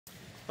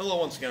Hello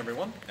once again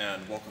everyone,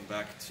 and welcome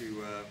back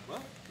to,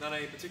 well, not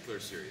a particular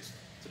series.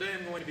 Today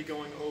I'm going to be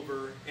going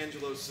over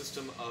Angelo's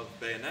system of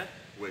Bayonet,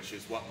 which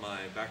is what my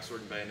backsword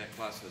and bayonet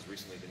class has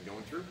recently been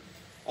going through.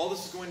 All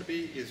this is going to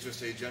be is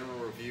just a general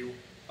review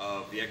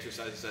of the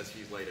exercises as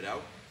he's laid it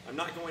out. I'm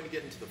not going to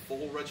get into the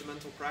full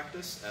regimental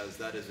practice, as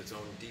that is its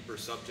own deeper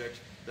subject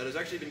that has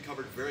actually been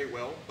covered very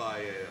well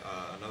by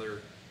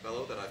another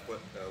fellow that I've put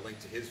a link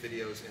to his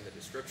videos in the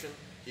description.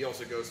 He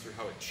also goes through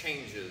how it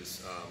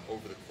changes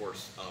over the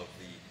course of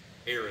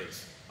the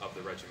eras of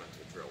the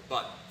regimental drill.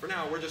 But for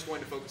now, we're just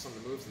going to focus on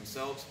the moves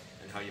themselves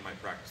and how you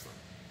might practice them.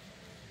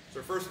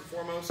 So first and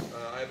foremost,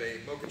 I have a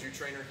Mokaju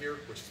trainer here,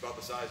 which is about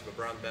the size of a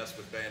brown vest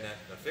with bayonet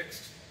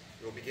affixed.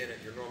 You will begin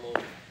at your normal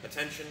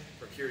attention.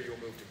 From here, you will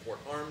move to port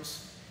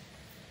arms.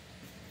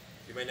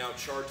 You may now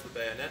charge the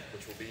bayonet,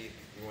 which will be,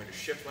 I'm going to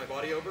shift my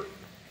body over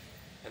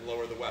and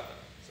lower the weapon.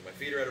 So my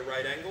feet are at a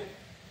right angle.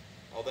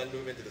 I'll then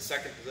move into the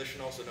second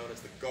position, also known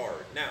as the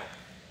guard. Now,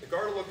 the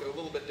guard will look a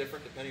little bit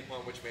different depending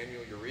upon which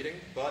manual you're reading,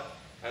 but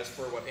as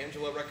for what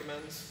Angelo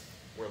recommends,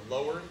 we're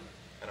lowered,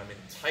 and I'm in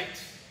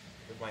tight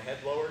with my head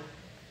lowered,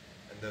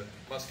 and the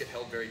musket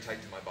held very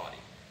tight to my body.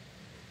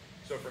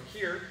 So from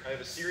here, I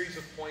have a series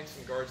of points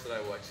and guards that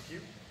I will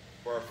execute.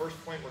 For our first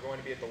point, we're going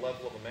to be at the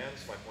level of a man,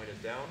 so my point is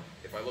down.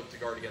 If I look to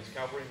guard against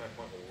cavalry, my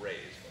point will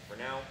raise. But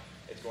for now,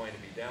 it's going to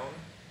be down.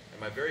 And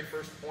my very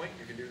first point,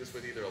 you can do this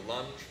with either a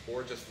lunge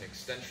or just an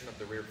extension of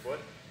the rear foot.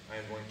 I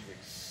am going to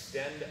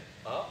extend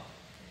up.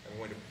 I'm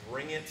going to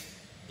bring it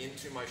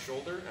into my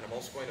shoulder, and I'm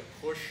also going to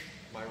push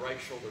my right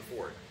shoulder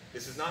forward.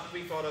 This is not to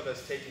be thought of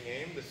as taking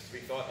aim. This is to be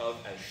thought of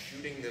as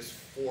shooting this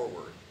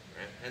forward,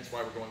 right? Hence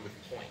why we're going with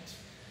point.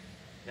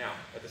 Now,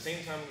 at the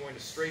same time, I'm going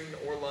to straighten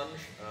or lunge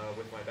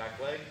with my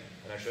back leg,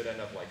 and I should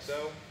end up like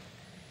so.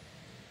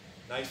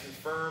 Nice and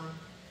firm.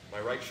 My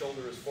right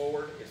shoulder is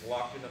forward. It's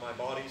locked into my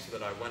body so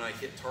that when I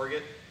hit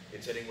target,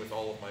 it's hitting with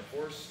all of my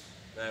force.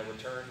 Then I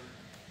return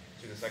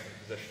to the second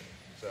position.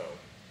 So,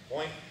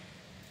 point,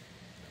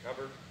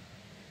 recover,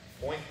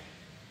 point,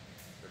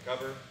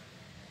 recover,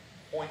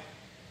 point,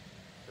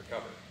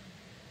 recover.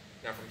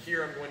 Now from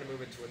here, I'm going to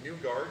move into a new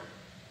guard.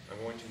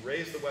 I'm going to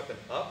raise the weapon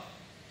up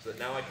so that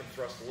now I can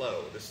thrust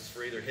low. This is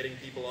for either hitting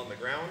people on the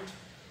ground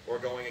or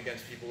going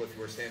against people if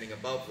you are standing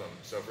above them.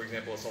 So for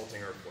example,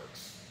 assaulting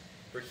earthworks.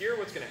 For here,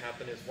 what's going to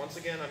happen is, once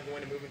again, I'm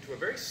going to move into a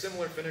very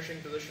similar finishing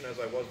position as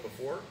I was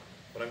before,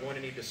 but I'm going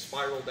to need to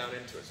spiral down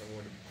into it. So I'm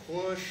going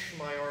to push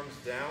my arms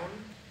down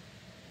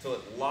until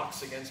it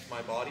locks against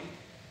my body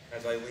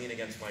as I lean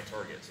against my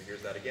target. So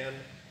here's that again.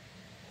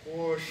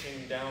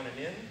 Pushing down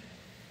and in.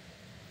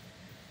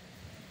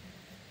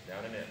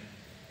 Down and in.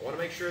 I want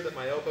to make sure that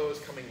my elbow is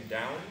coming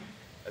down.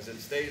 As it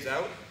stays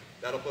out,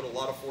 that'll put a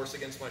lot of force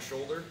against my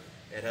shoulder.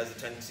 It has a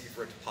tendency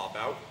for it to pop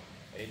out.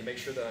 I need to make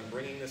sure that I'm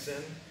bringing this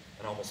in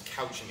and almost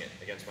couching it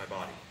against my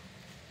body.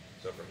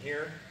 So from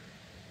here,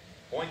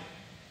 point,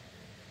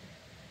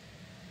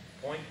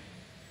 point,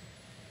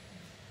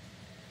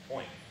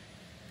 point.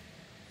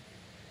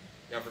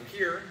 Now from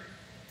here,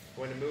 I'm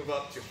going to move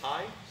up to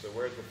high. So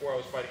whereas before I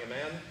was fighting a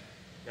man,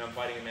 now I'm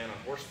fighting a man on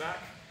horseback,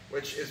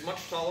 which is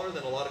much taller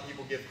than a lot of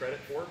people give credit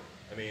for.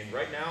 I mean,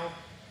 right now,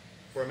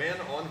 for a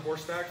man on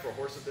horseback, for a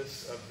horse of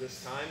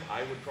this time,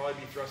 I would probably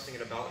be thrusting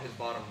at about his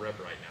bottom rib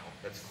right now.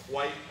 That's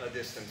quite a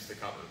distance to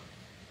cover.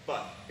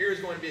 But here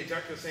is going to be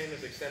exactly the same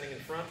as extending in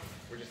front.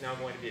 We're just now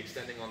going to be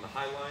extending on the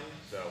high line.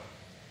 So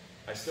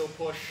I still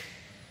push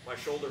my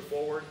shoulder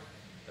forward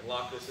and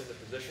lock this into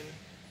position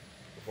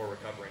before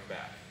recovering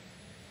back.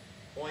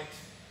 Point,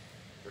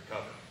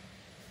 recover.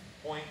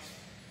 Point,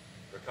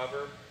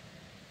 recover.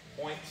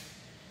 Point,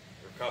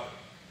 recover.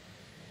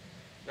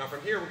 Now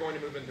from here, we're going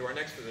to move into our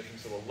next position.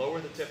 So we'll lower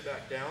the tip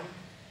back down.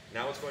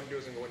 Now what it's going to do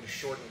is I'm going to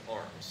shorten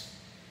arms.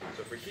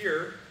 So for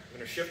here, I'm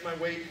going to shift my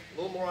weight a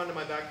little more onto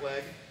my back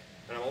leg,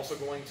 and I'm also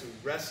going to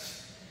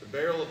rest the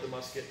barrel of the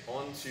musket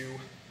onto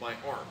my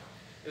arm.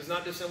 This is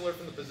not dissimilar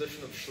from the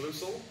position of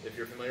Schlüssel, if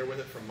you're familiar with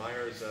it from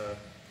Meyer's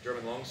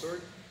German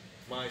longsword.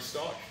 My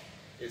stock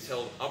is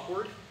held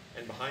upward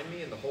and behind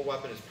me, and the whole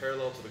weapon is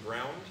parallel to the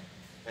ground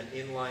and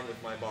in line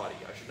with my body.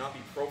 I should not be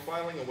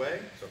profiling away,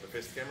 so if I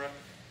face the camera,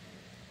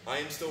 I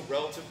am still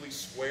relatively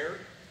square.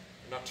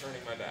 I'm not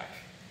turning my back.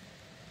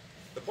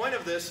 The point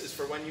of this is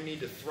for when you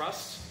need to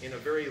thrust in a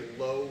very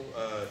low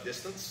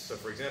distance. So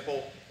for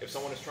example, if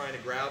someone is trying to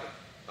grab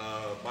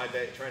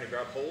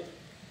hold,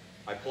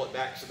 I pull it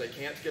back so they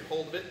can't get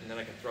hold of it, and then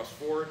I can thrust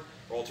forward,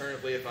 or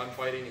alternatively, if I'm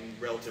fighting in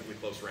relatively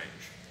close range.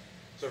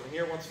 So from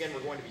here, once again,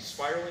 we're going to be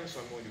spiraling, so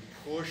I'm going to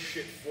push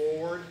it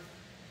forward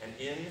and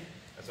in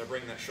as I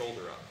bring that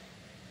shoulder up.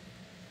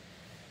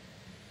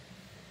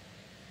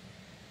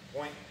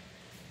 Point,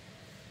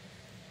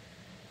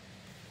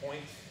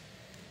 point,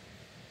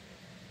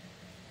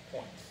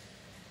 point.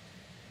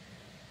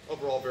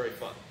 Overall, very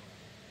fun.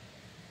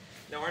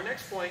 Now our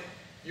next point,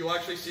 you'll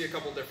actually see a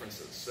couple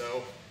differences.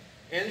 So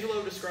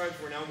Angelo describes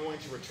we're now going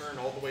to return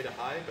all the way to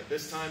high, but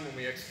this time when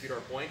we execute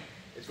our point,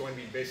 it's going to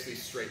be basically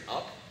straight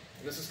up.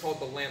 And this is called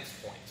the lance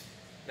point.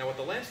 Now what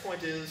the lance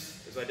point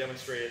is, as I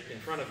demonstrated in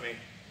front of me,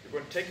 you're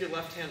going to take your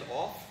left hand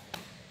off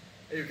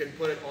and you can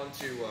put it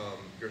onto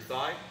your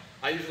thigh.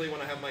 I usually,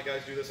 when I have my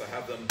guys do this, I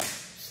have them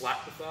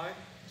slap the thigh,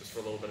 just for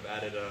a little bit of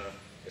added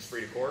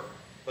esprit de corps.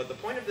 But the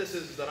point of this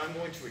is that I'm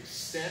going to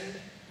extend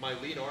my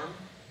lead arm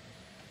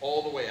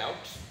all the way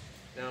out.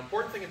 Now, an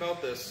important thing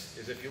about this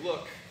is if you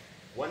look,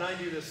 when I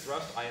do this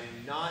thrust, I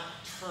am not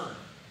turned.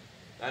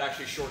 That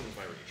actually shortens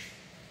my reach.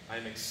 I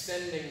am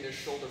extending this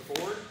shoulder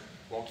forward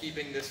while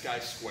keeping this guy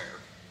square.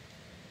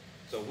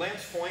 So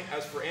lance point,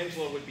 as for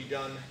Angelo, would be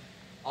done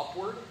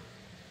upward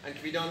and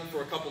can be done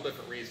for a couple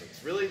different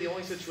reasons. Really, the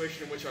only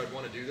situation in which I would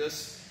want to do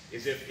this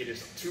is if it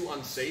is too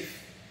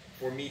unsafe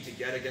for me to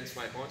get against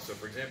my opponent. So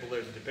for example,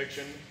 there's a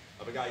depiction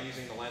of a guy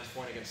using the lance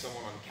point against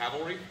someone on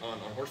cavalry, on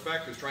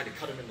horseback, who's trying to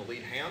cut him in the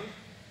lead hand.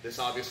 This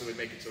obviously would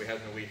make it so he has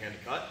no lead hand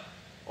to cut.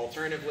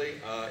 Alternatively,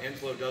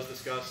 Angelo does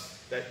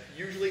discuss that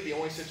usually the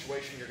only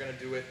situation you're going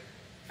to do it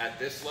at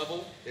this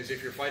level is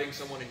if you're fighting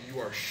someone and you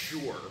are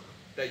sure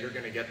that you're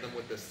going to get them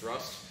with this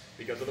thrust,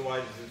 because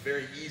otherwise it's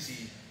very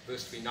easy for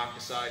this to be knocked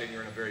aside and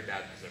you're in a very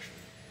bad position.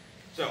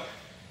 So,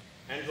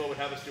 Angelo would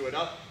have us do it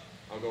up.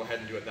 I'll go ahead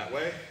and do it that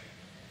way.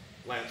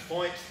 Lance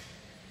point,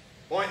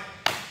 point,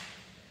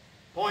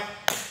 point,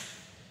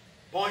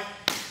 point,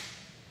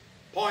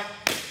 point,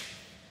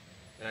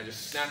 and I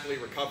just snappily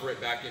recover it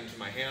back into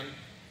my hand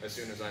as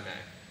soon as I may.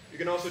 You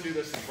can also do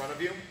this in front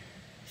of you.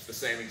 It's the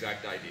same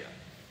exact idea.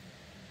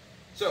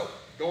 So,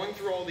 going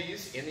through all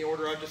these in the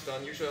order I've just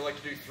done, usually I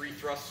like to do 3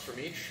 thrusts from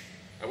each,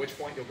 at which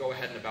point you'll go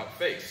ahead and about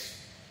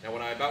face. Now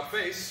when I about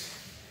face,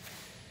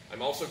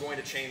 I'm also going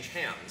to change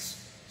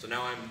hands. So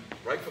now I'm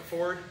right foot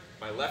forward,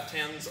 my left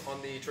hand's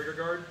on the trigger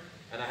guard,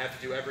 and I have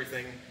to do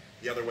everything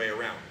the other way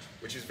around,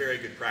 which is very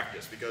good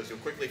practice because you'll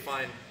quickly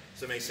find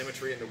some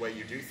asymmetry in the way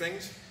you do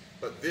things,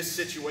 but this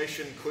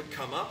situation could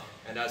come up,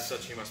 and as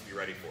such you must be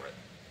ready for it.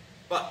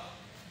 But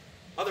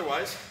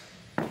otherwise,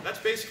 that's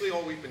basically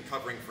all we've been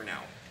covering for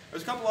now.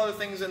 There's a couple other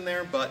things in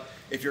there, but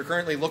if you're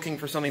currently looking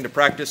for something to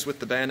practice with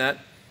the bayonet,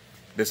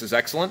 this is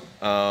excellent.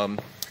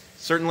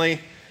 Certainly,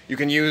 you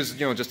can use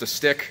just a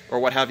stick or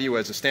what have you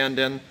as a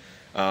stand-in.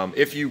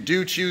 If you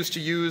do choose to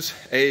use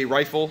a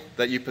rifle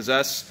that you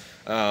possess,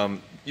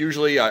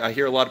 usually I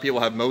hear a lot of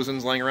people have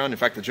Mosins laying around. In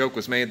fact, the joke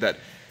was made that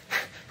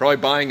probably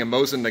buying a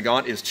Mosin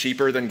Nagant is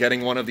cheaper than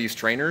getting one of these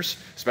trainers,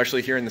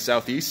 especially here in the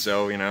southeast,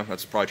 so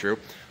that's probably true.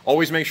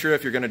 Always make sure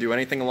if you're going to do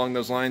anything along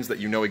those lines that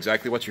you know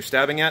exactly what you're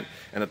stabbing at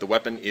and that the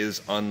weapon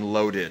is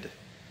unloaded.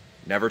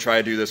 Never try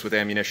to do this with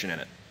ammunition in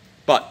it.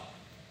 But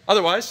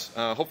otherwise,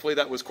 hopefully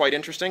that was quite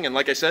interesting, and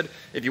like I said,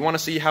 if you want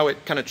to see how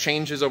it kind of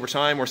changes over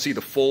time or see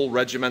the full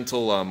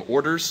regimental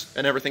orders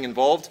and everything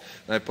involved,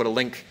 I put a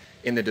link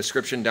in the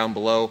description down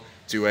below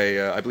to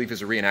I believe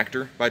he's a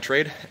reenactor by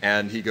trade,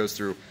 and he goes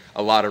through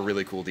a lot of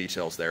really cool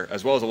details there,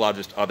 as well as a lot of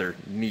just other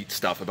neat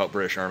stuff about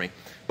British Army.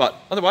 But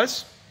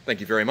otherwise, thank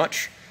you very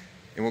much,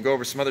 and we'll go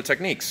over some other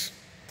techniques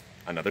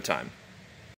another time.